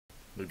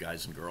Good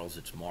guys and girls,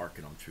 it's Mark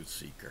and I'm Truth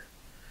Seeker.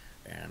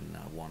 And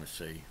I want to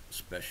say a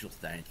special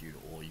thank you to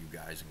all you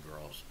guys and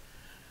girls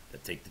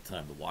that take the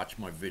time to watch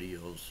my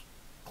videos,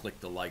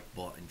 click the like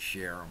button,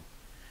 share them.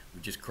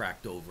 We just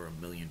cracked over 1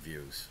 million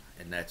views,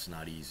 and that's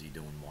not easy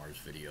doing Mars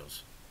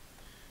videos.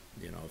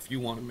 You know, if you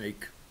want to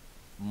make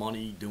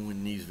money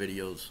doing these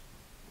videos,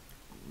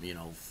 you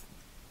know,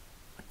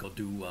 go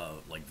do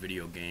like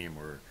video game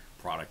or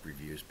product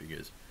reviews,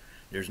 because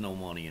there's no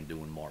money in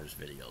doing Mars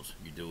videos.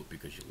 You do it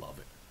because you love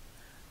it.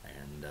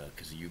 And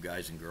because of you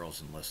guys and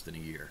girls, in less than a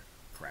year,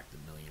 cracked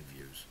 1 million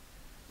views.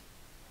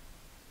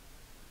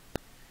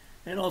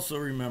 And also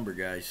remember,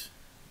 guys,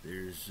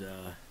 there's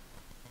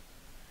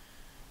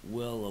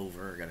well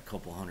over, I got a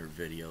couple hundred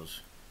videos,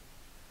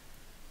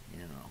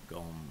 you know,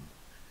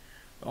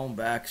 going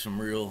back,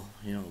 some real,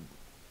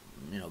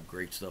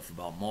 great stuff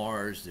about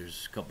Mars.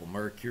 There's a couple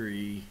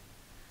Mercury.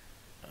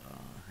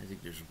 I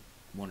think there's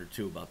one or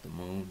two about the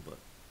moon, but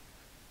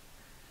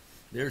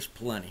there's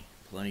plenty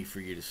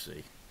for you to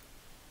see.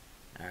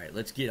 All right,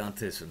 let's get on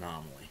to this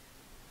anomaly,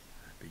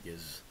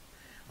 because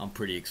I'm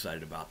pretty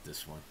excited about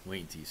this one.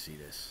 Wait until you see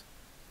this.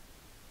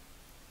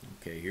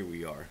 Okay, here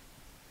we are.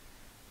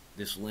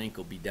 This link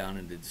will be down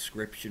in the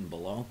description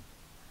below,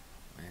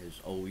 as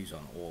always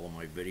on all of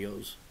my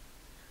videos.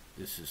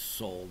 This is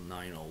Sol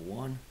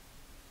 901.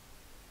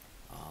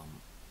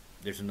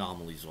 There's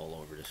anomalies all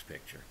over this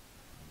picture.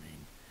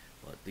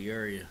 But the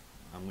area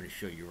I'm going to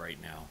show you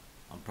right now,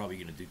 I'm probably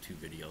going to do 2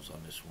 videos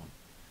on this one,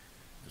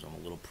 because I'm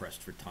a little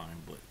pressed for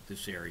time, but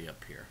this area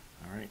up here.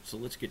 Alright, so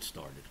let's get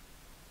started.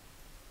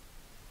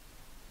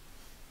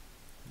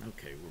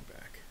 Okay, we're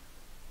back.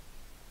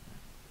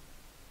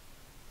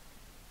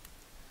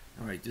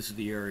 Alright, this is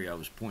the area I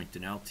was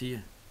pointing out to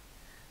you.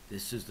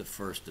 This is the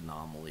first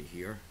anomaly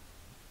here.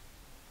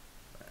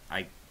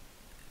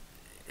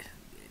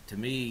 To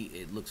me,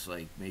 it looks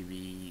like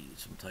maybe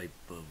some type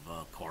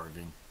of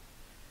carving.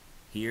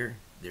 Here,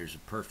 there's a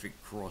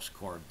perfect cross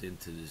carved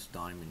into this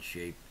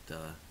diamond-shaped.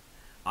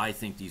 I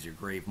think these are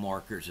grave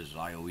markers, as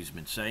I always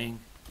been saying.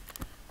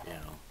 You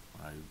know,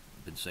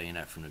 I've been saying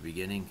that from the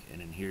beginning.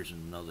 And then here's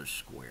another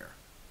square.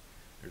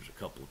 There's a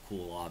couple of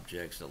cool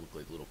objects that look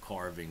like little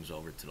carvings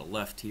over to the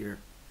left here.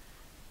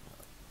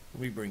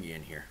 Let me bring you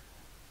in here.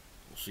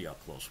 We'll see how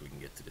close we can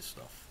get to this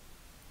stuff.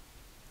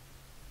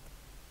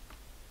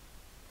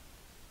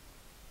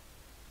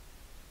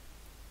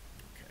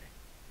 Okay.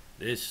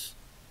 This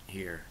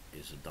here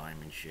is a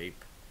diamond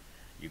shape.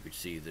 You could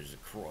see there's a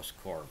cross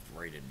carved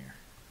right in there.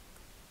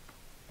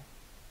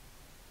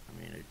 I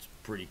mean, it's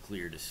pretty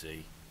clear to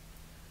see.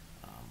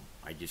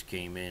 I just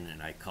came in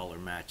and I color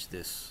matched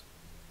this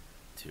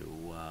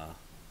to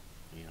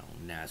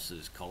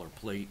NASA's color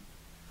plate,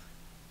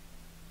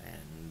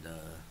 and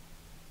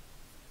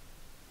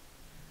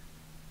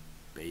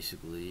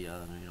basically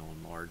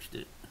enlarged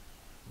it.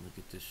 Look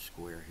at this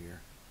square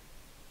here.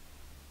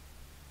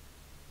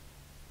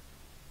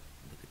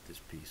 Look at this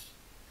piece.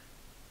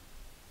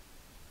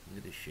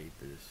 Look at the shape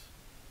of this.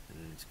 And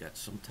then it's got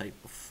some type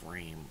of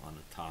frame on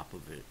the top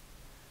of it.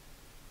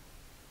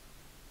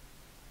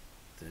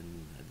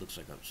 Then it looks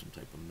like some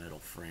type of metal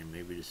frame.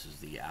 Maybe this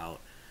is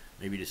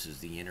maybe this is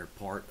the inner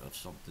part of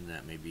something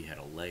that maybe had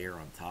a layer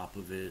on top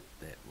of it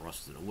that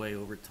rusted away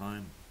over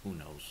time. Who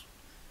knows?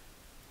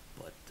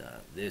 But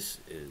this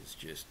is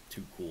just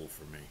too cool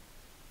for me.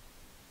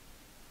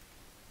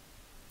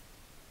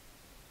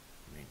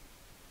 I mean,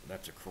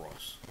 that's a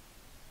cross.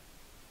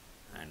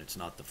 And it's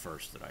not the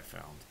first that I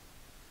found.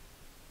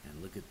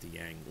 And look at the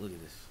angle. Look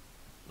at this.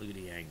 Look at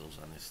the angles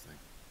on this thing.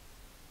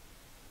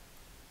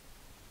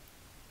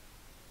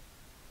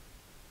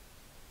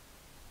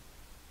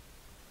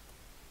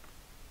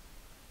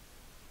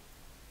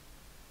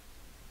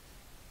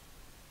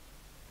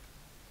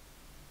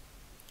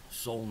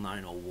 Sol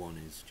 901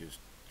 is just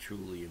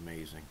truly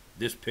amazing.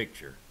 This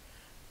picture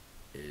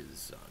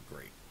is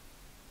great.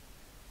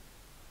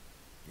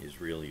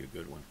 Is really a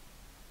good one.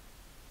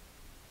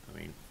 I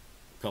mean,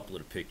 a couple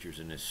of the pictures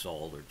in this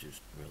Sol are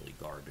just really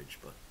garbage,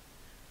 but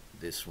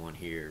this one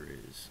here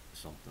is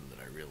something that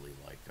I really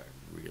like. I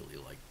really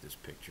like this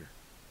picture.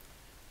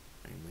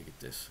 I mean, look at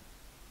this.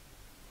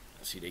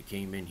 See, they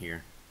came in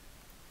here.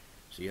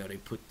 See how they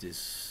put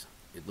this?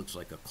 It looks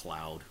like a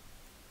cloud.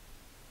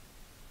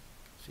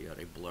 See how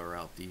they blur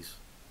out these?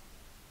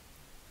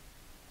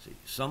 See,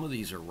 some of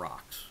these are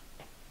rocks,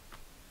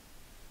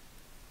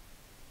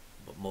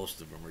 but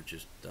most of them are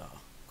just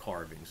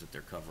carvings that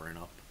they're covering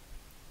up.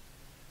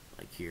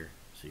 Like here.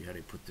 See how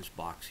they put this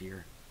box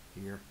here?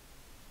 Here.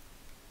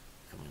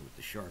 Coming with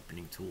the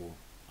sharpening tool.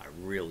 I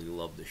really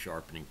love the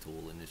sharpening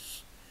tool in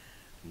this.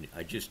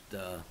 I just,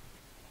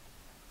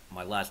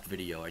 my last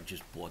video, I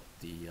just bought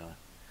the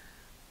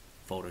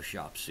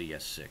Photoshop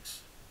CS6.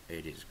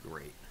 It is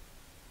great.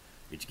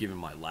 It's giving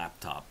my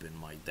laptop and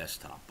my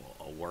desktop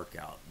a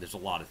workout. There's a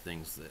lot of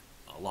things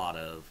a lot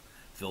of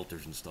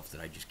filters and stuff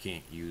that I just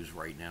can't use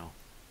right now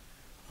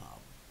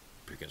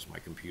because my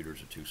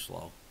computers are too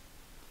slow.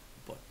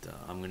 But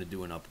I'm going to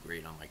do an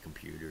upgrade on my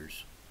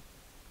computers.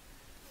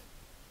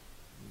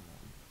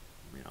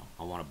 You know,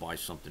 I want to buy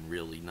something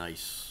really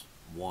nice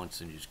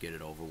once and just get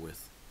it over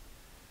with.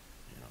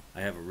 You know,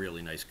 I have a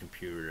really nice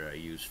computer that I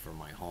use for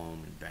my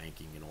home and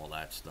banking and all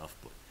that stuff,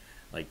 but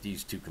like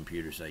these two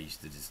computers I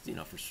used to just, you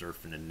know, for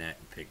surfing the net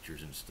and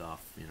pictures and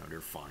stuff, you know,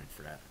 they're fine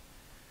for that.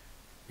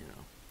 You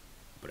know,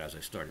 but as I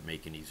started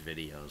making these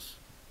videos,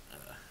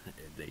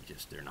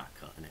 they're not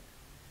cutting it.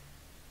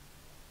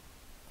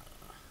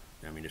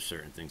 I mean, there's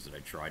certain things that I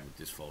tried with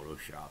this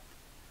Photoshop.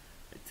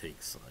 It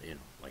takes, you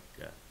know, like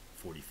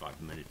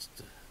 45 minutes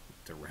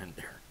to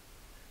render,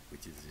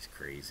 which is just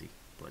crazy.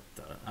 But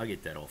I'll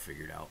get that all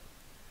figured out.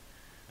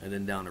 And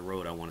then down the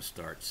road, I want to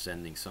start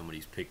sending some of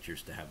these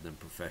pictures to have them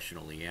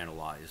professionally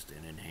analyzed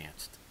and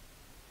enhanced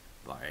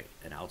by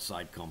an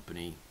outside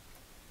company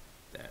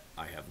that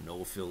I have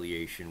no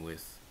affiliation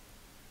with.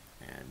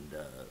 And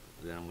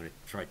then I'm going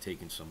to try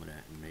taking some of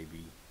that and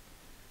maybe,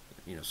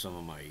 you know, some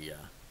of my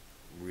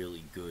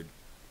really good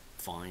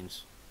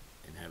finds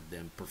and have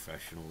them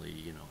professionally,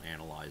 you know,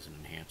 analyze and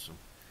enhance them.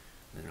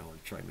 Then I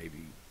want to try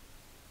maybe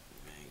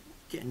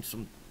getting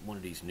one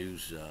of these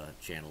news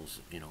channels,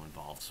 you know,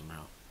 involved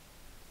somehow.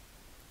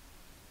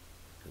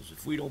 Because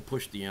if we don't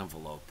push the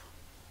envelope,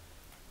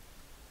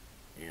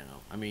 you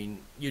know, I mean,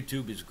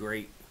 YouTube is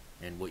great,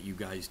 and what you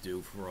guys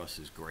do for us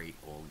is great,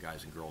 all the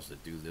guys and girls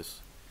that do this.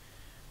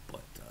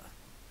 But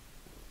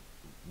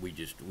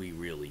we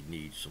really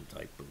need some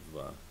type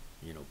of,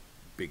 you know,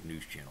 big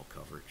news channel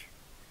coverage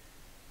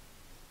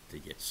to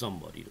get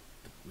somebody,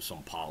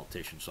 some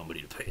politician,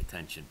 somebody to pay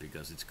attention,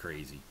 because it's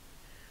crazy.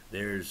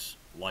 There's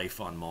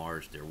life on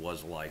Mars. There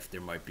was life.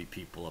 There might be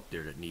people up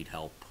there that need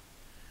help.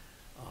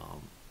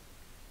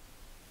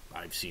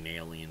 I've seen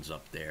aliens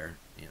up there.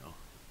 You know,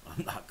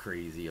 I'm not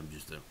crazy. I'm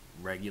just a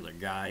regular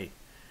guy,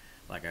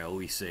 like I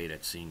always say,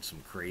 that's seen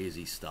some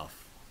crazy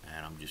stuff,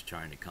 and I'm just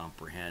trying to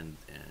comprehend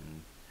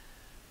and,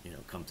 you know,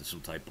 come to some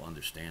type of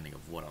understanding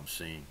of what I'm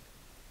seeing.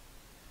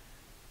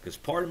 Because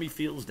part of me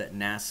feels that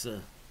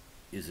NASA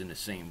is in the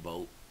same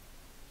boat.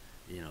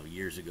 You know,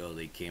 years ago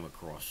they came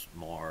across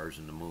Mars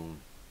and the moon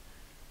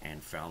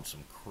and found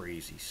some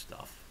crazy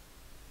stuff.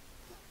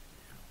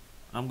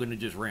 I'm gonna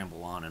just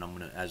ramble on, and I'm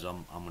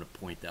gonna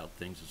point out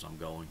things as I'm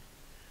going.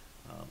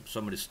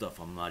 Some of this stuff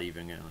I'm not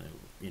even gonna,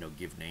 you know,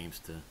 give names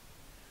to.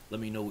 Let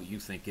me know what you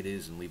think it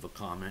is and leave a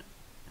comment.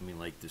 I mean,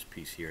 like this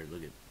piece here.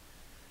 Look at.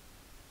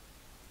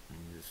 I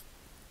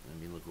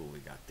mean, look what we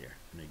got there.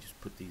 And they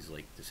just put these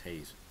like this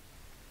haze.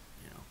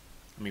 You know,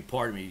 I mean,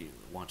 part of me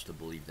wants to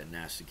believe that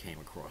NASA came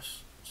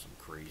across some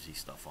crazy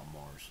stuff on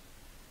Mars,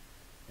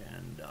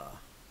 and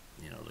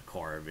you know, the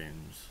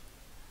carvings,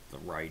 the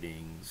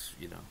writings,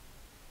 you know.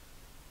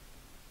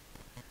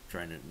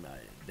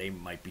 They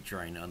might be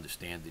trying to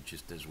understand it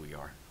just as we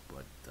are,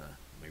 but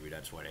maybe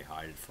that's why they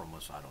hide it from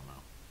us. I don't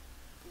know.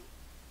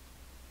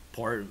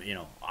 Part of, you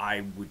know,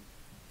 I would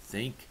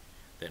think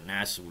that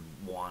NASA would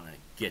want to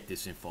get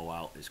this info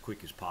out as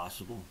quick as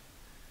possible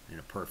in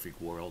a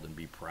perfect world and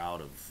be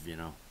proud of, you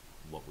know,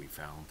 what we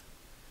found.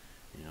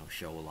 You know,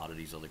 show a lot of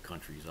these other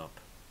countries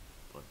up.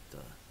 But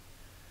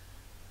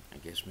I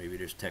guess maybe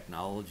there's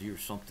technology or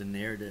something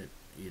there that,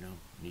 you know,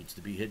 needs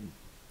to be hidden.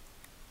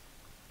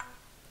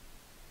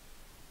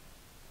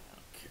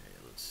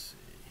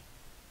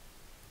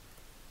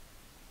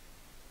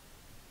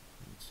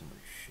 Some of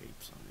the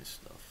shapes on this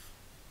stuff.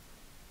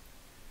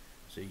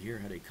 See here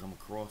how they come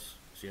across?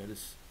 See how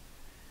this,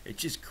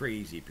 it's just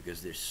crazy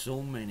because there's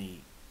so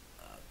many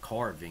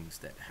carvings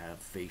that have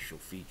facial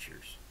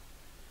features,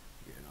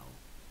 you know.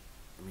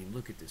 I mean,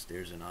 look at this.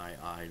 There's an eye,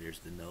 there's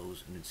the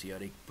nose, and then see how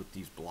they put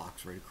these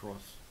blocks right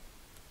across?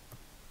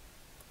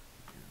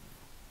 You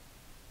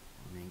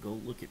know, I mean, go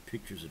look at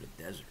pictures of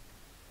the desert.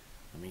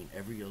 I mean,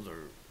 every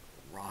other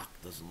rock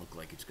doesn't look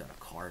like it's got a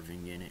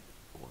carving in it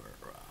or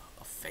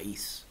a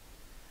face.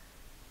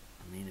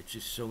 I mean, it's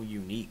just so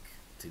unique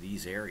to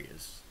these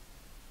areas.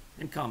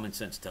 And common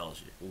sense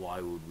tells you, why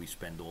would we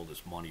spend all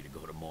this money to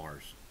go to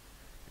Mars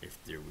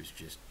if there was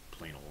just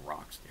plain old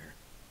rocks there?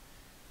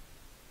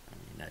 I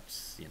mean,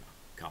 that's, you know,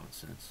 common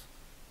sense.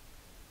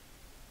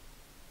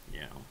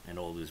 You know, and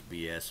all this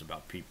BS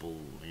about people,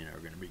 you know, are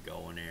going to be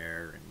going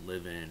there and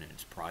living, and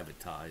it's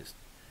privatized.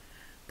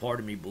 Part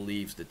of me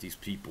believes that these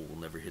people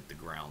will never hit the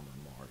ground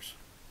on Mars.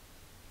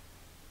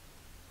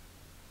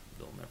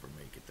 They'll never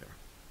make it there.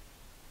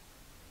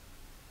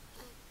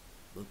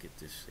 Look at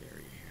this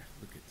area here.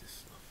 Look at this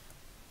stuff.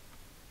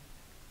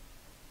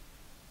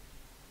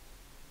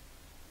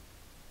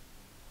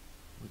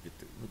 Look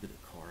at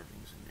the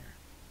carvings in there.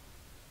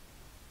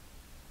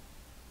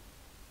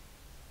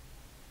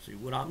 See,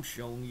 what I'm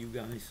showing you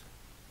guys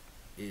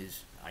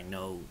is, I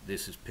know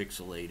this is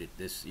pixelated.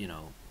 This, you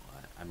know,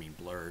 I mean,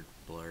 blurred.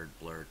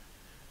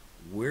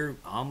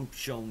 I'm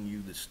showing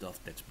you the stuff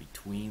that's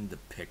between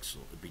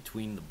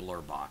the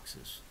blur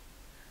boxes.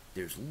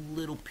 There's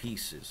little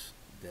pieces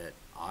that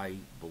I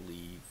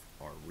believe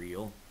are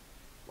real,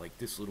 like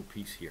this little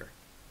piece here.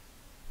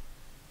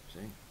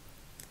 See?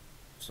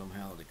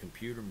 Somehow the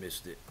computer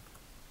missed it.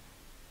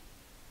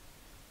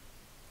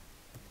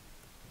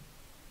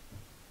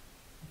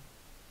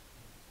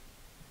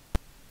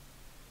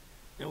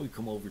 Then we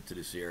come over to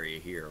this area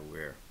here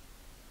where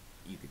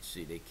you could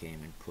see they came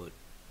and put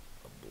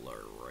a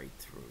blur right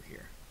through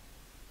here.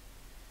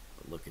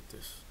 But look at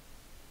this.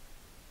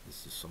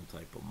 This is some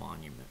type of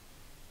monument.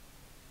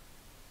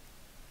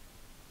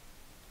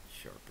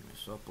 Sharpen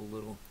this up a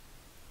little.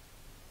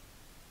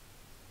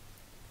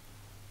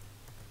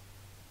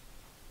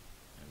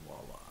 And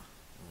voila.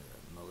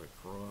 Another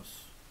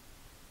cross.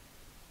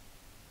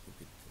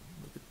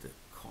 Look at the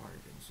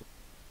carvings.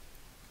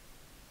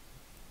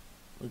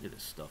 Look at the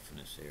stuff in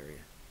this area.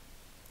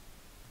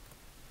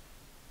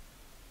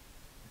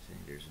 See,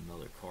 there's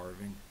another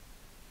carving.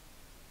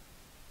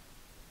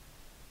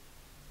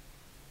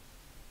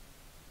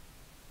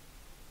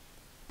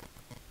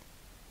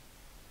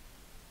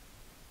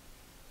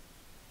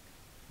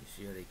 You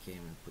see how they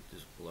came and put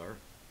this blur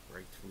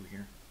right through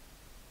here?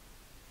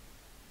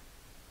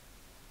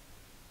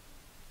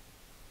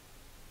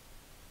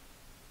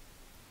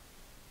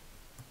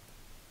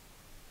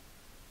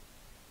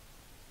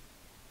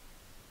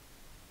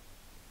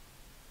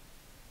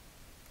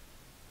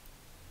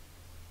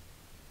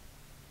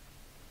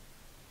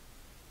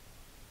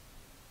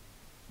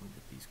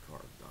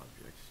 Carved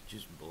objects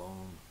just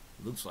blown,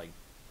 looks like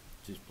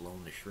just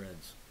blown to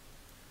shreds.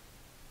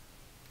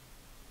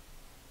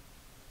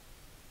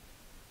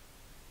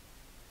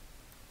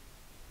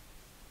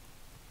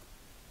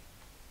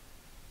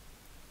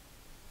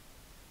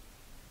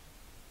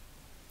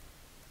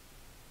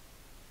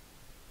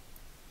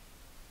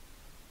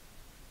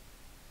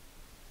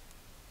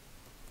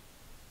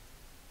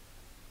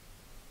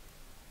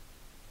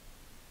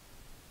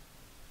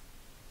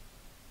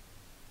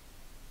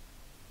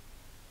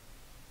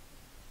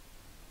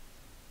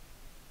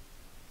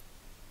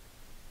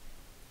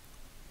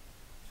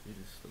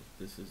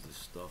 This is the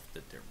stuff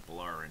that they're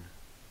blurring.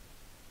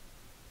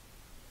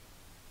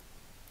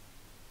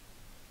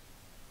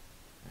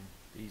 Okay.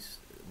 These,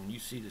 when you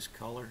see this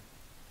color,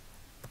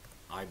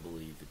 I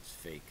believe it's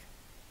fake.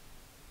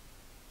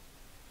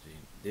 See,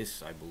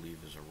 this I believe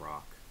is a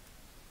rock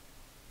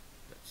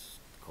that's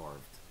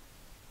carved.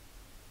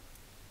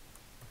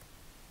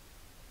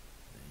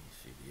 And you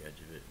see the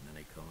edge of it, and then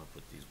they come up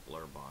with these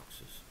blur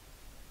boxes.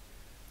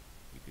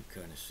 You can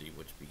kind of see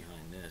what's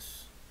behind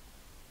this.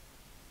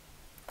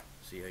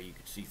 See how you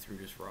could see through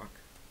this rock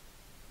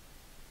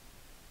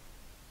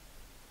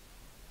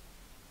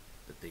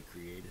that they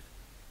created?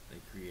 They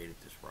created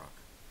this rock.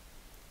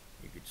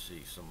 You could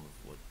see some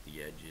of what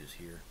the edge is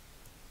here.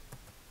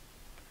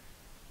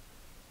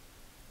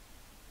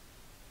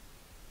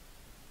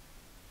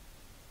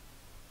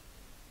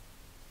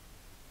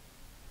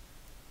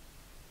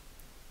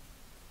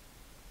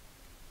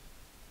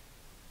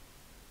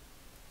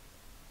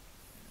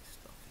 And this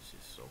stuff is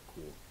just so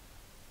cool.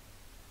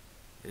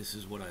 This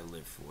is what I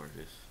live for.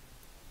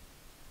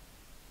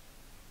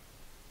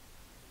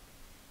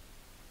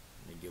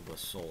 They give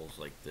us souls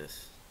like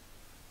this.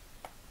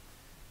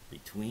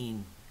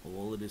 Between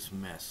all of this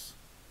mess,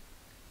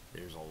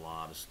 there's a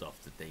lot of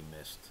stuff that they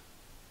missed.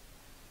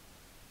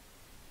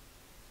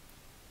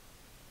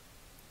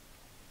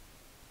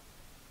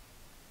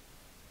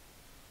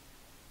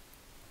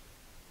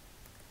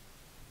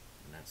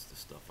 And that's the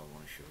stuff I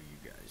want to show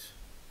you guys.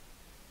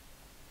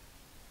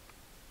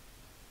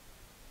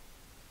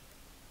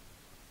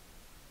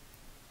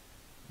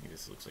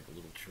 This looks like a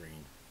little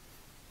train.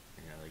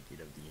 Yeah, like you'd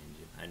have the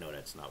engine. I know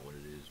that's not what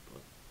it is,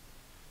 but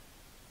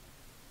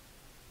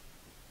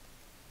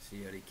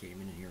see how they came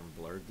in here and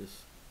blurred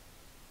this?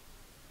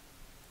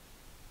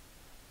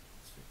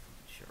 Let's see if we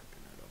can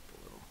sharpen that up a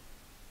little.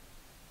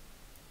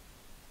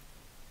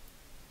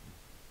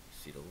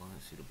 See the line?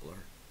 See the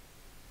blur?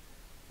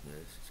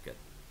 This, it's got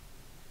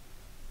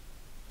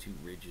two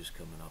ridges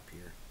coming up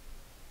here.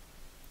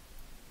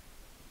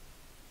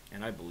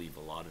 And I believe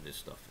a lot of this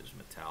stuff is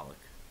metallic.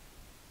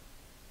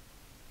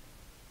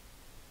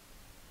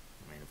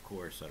 I mean, of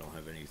course, I don't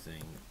have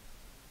anything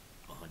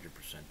 100%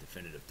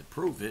 definitive to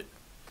prove it,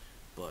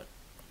 but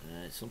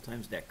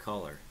sometimes that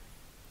color,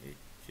 it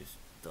just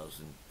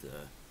doesn't, it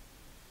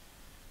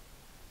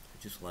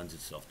just lends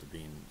itself to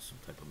being some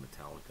type of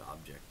metallic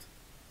object.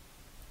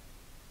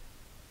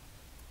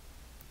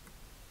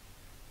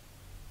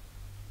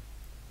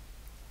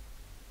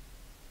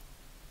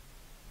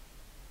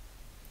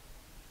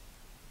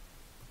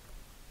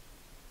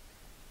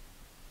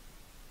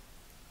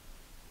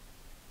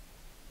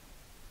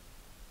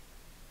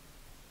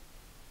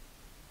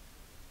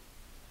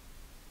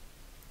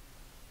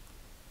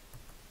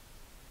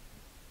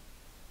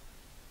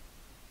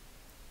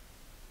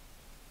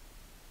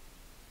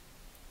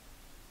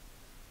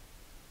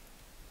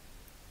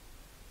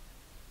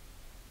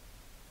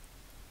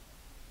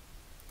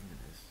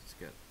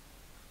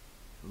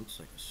 It looks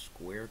like a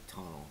square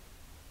tunnel.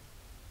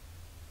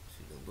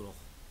 See the little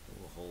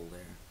hole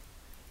there?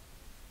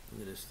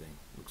 Look at this thing.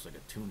 It looks like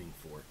a tuning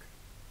fork.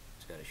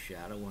 It's got a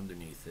shadow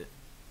underneath it.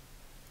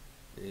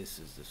 This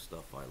is the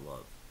stuff I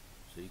love.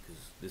 See,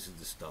 because this is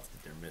the stuff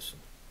that they're missing.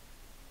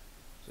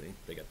 See,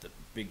 they got the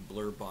big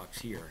blur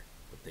box here,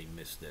 but they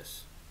missed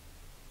this.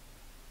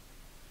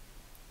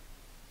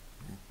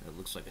 It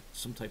looks like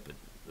some type of.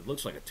 It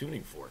looks like a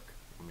tuning fork.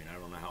 I mean, I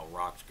don't know how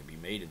rocks could be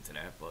made into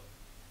that, but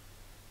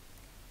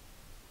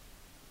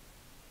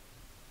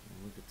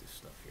look at this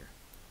stuff here.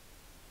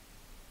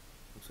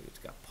 Looks like it's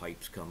got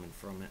pipes coming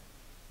from it.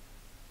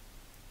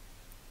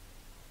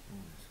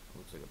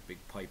 Looks like a big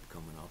pipe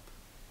coming up,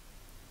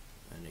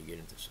 and they get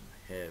into some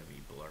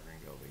heavy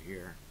blurring over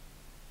here.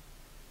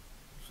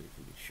 See if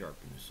we can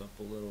sharpen this up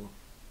a little.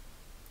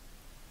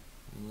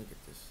 And look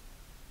at this.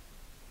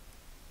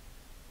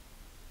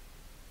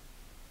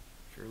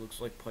 Sure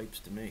looks like pipes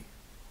to me.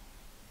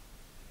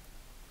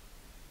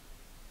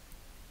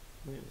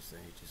 Look at this thing,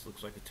 it just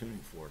looks like a tuning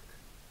fork.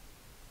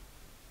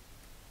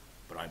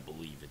 But I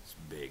believe it's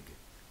big,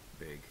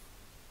 big.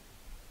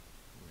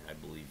 I mean, I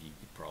believe you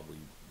could probably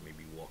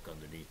maybe walk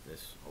underneath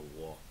this, or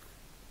walk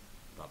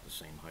about the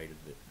same height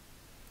of it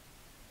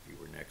if you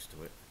were next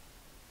to it.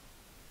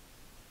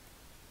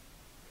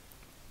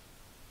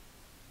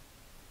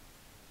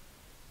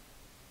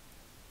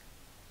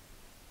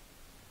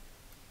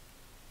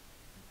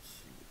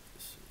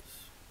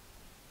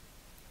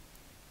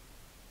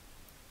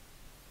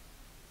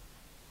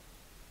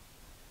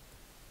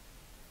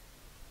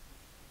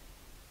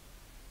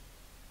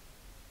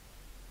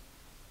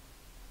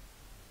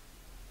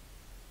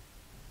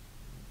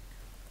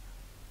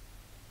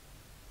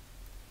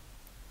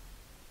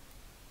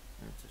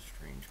 That's a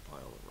strange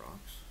pile of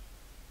rocks.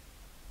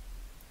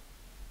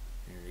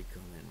 Here they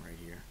come in right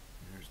here.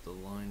 There's the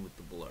line with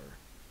the blur.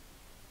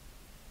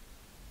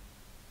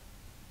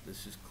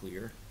 This is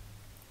clear.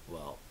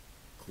 Well,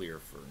 clear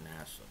for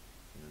NASA.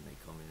 And then they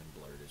come in and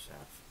blur this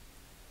half.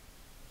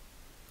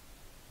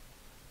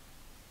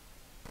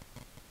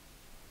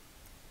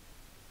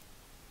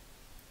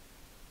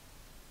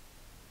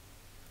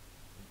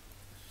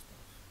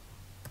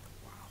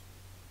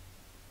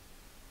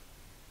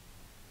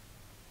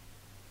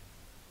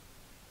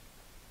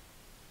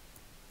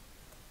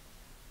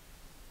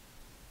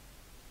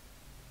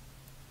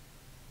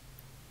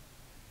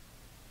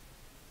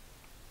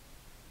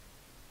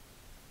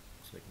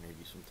 Like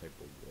maybe some type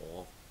of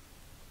wall.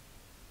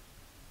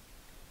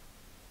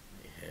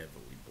 They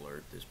heavily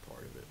blurred this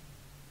part of it.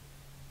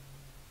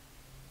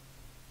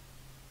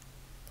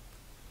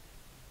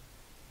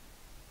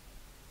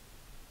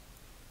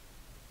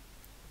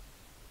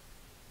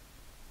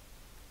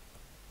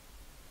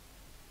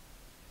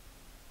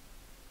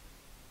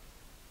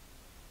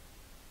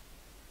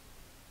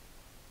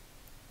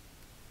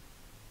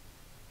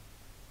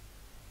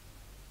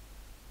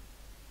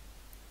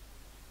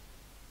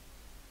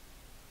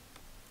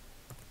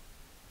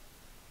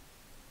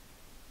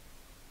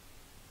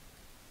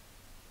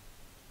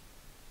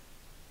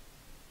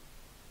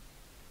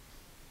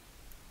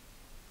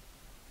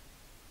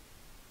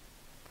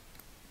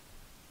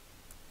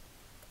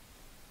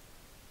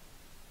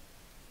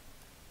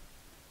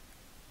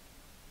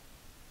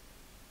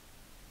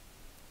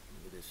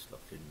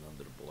 Stuff hidden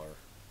under the blur.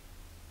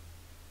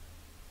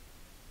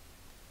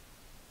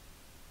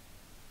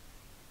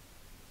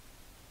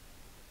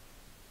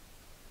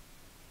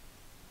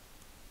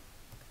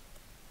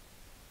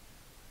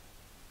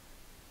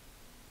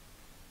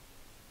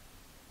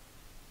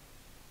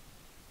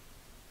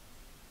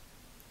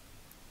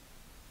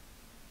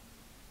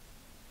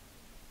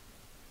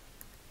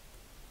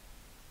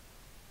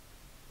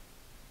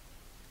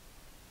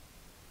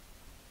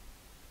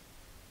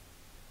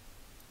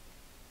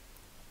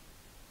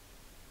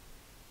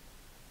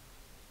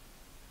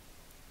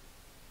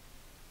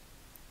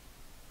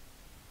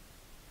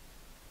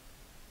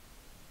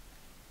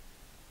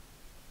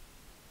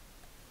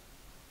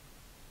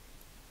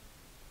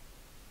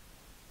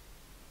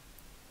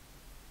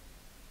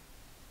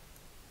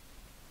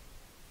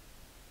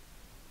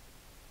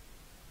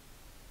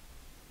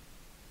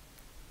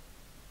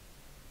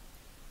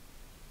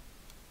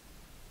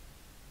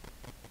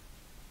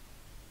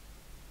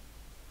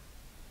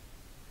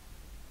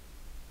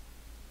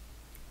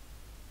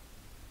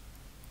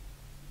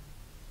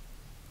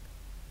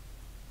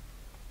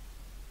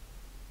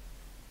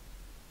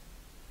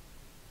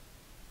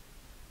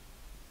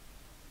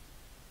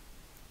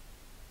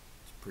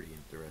 Pretty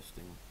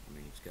interesting. I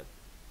mean, it's got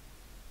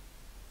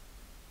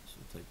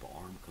some type of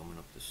arm coming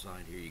up the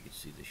side here. You can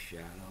see the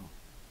shadow,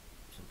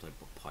 some type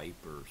of pipe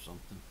or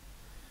something.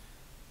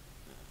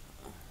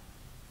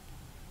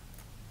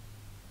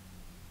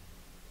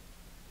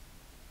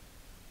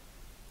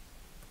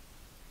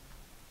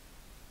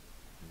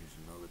 Here's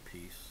another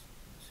piece.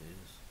 This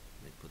is.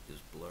 They put this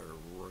blur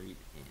right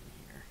in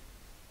here.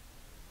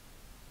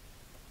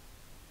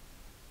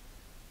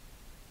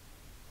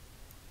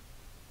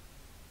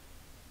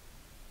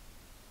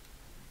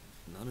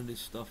 None of this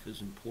stuff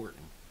is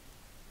important.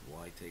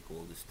 Why take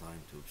all this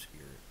time to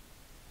obscure it?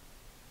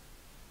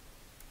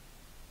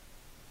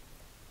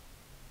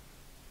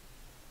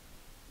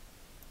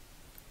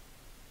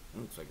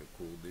 Looks like a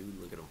cool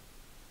dude. Look at him.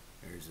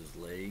 There's his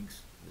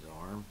legs, his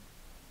arm.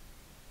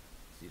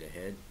 See the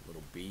head,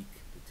 little beak,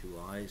 the two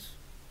eyes.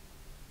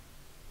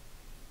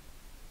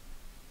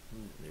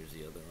 There's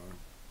the other arm.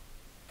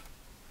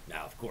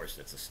 Now, of course,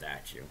 that's a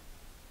statue.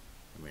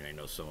 I mean, I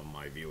know some of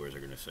my viewers are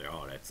going to say,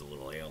 oh, that's a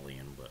little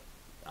alien, but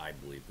I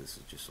believe this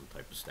is just some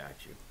type of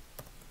statue.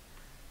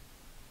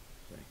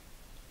 See?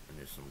 And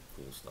there's some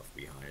cool stuff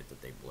behind it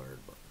that they blurred,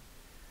 but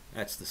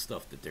that's the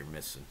stuff that they're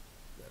missing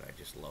that I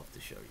just love to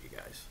show you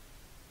guys.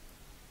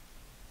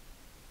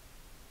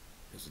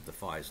 Because it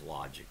defies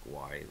logic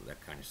why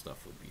that kind of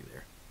stuff would be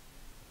there.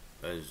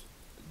 Because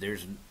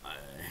there's,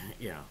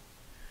 you know,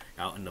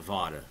 out in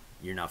Nevada,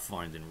 you're not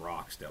finding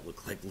rocks that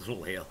look like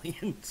little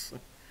aliens.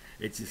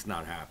 It's just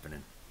not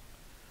happening.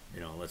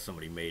 You know, unless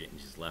somebody made it and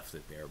just left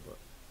it there. But,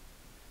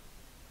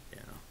 you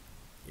know,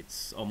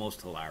 it's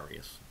almost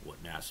hilarious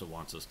what NASA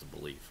wants us to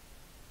believe.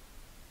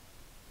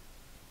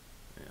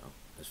 You know,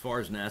 as far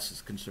as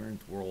NASA's concerned,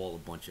 we're all a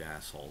bunch of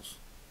assholes.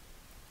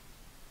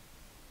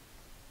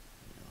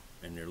 You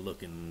know, and they're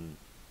looking,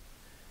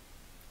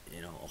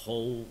 you know,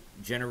 whole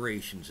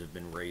generations have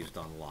been raised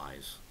on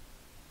lies.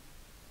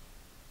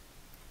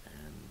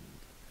 And,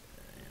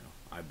 you know,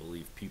 I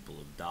believe people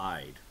have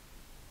died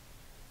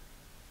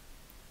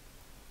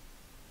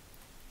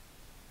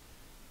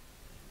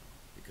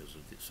because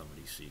of some of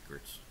these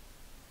secrets.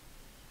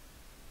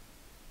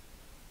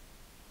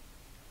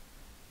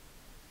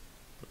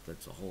 But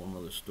that's a whole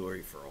nother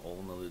story for a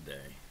whole nother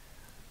day.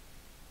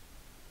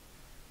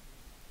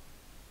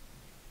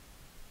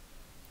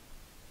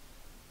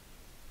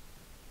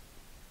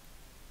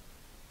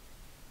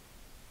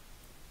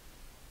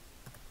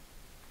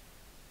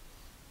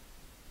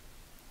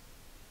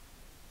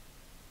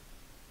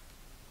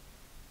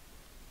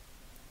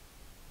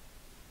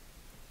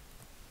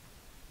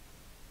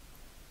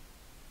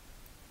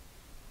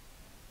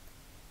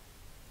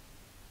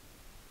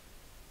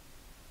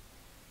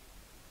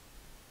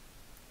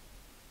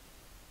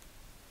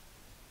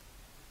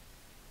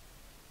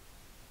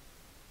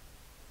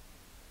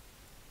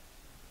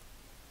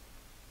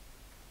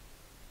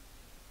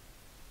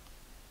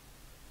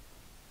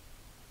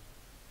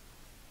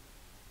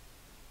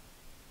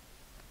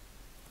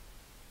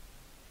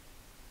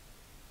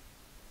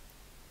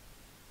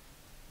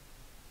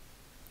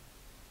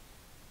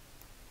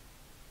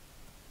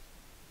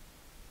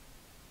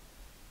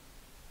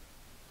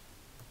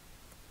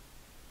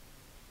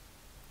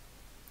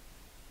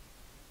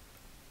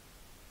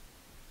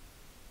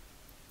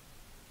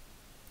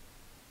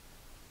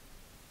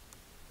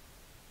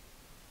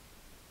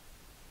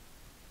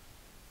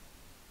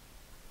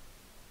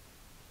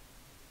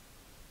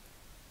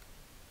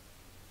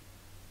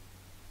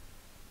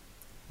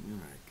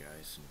 Alright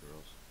guys and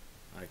girls,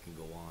 I can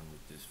go on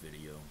with this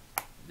video.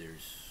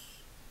 There's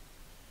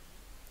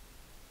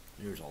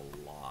a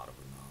lot of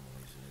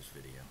anomalies in this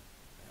video.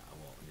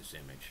 Well, in this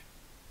image.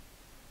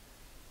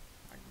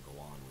 I can go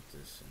on with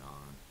this and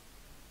on.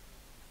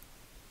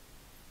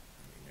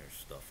 I mean, there's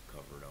stuff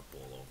covered up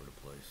all over the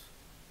place.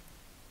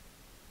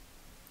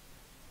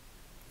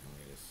 And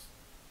look at this.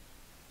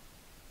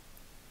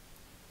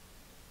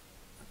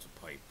 That's a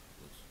pipe.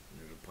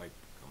 There's a pipe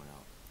coming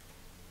out.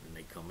 And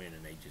they come in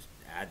and they just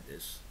add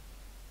this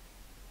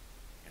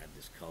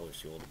color.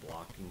 See all the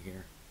blocking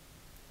here?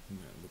 Yeah,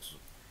 it looks,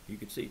 you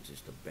can see it's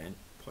just a bent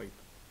pipe.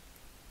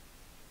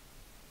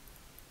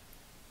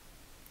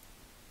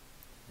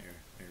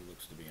 There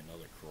looks to be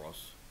another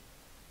cross.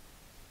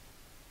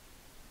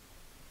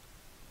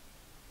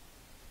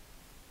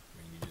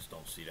 I mean, you just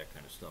don't see that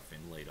kind of stuff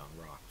inlaid on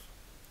rocks.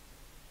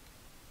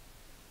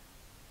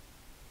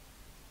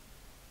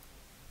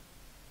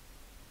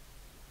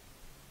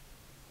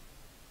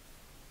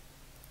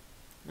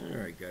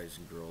 Alright guys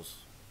and girls,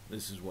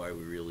 this is why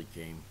we really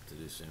came to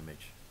this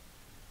image.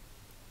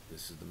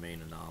 This is the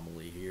main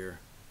anomaly here.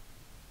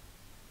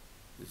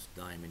 This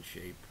diamond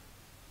shape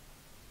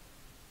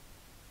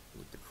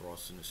with the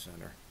cross in the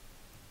center.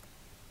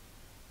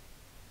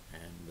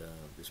 And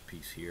this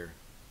piece here.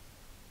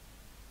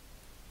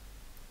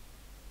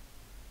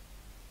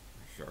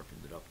 I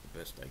sharpened it up the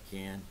best I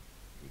can.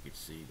 You can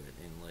see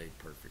that inlaid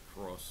perfect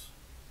cross.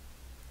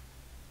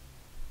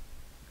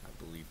 I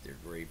believe they're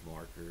grave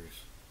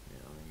markers. You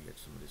know, you get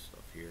some of this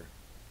stuff here.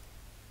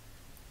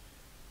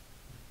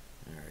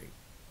 Alright.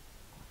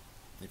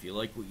 If you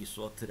like what you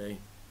saw today,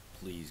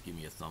 please give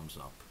me a thumbs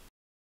up.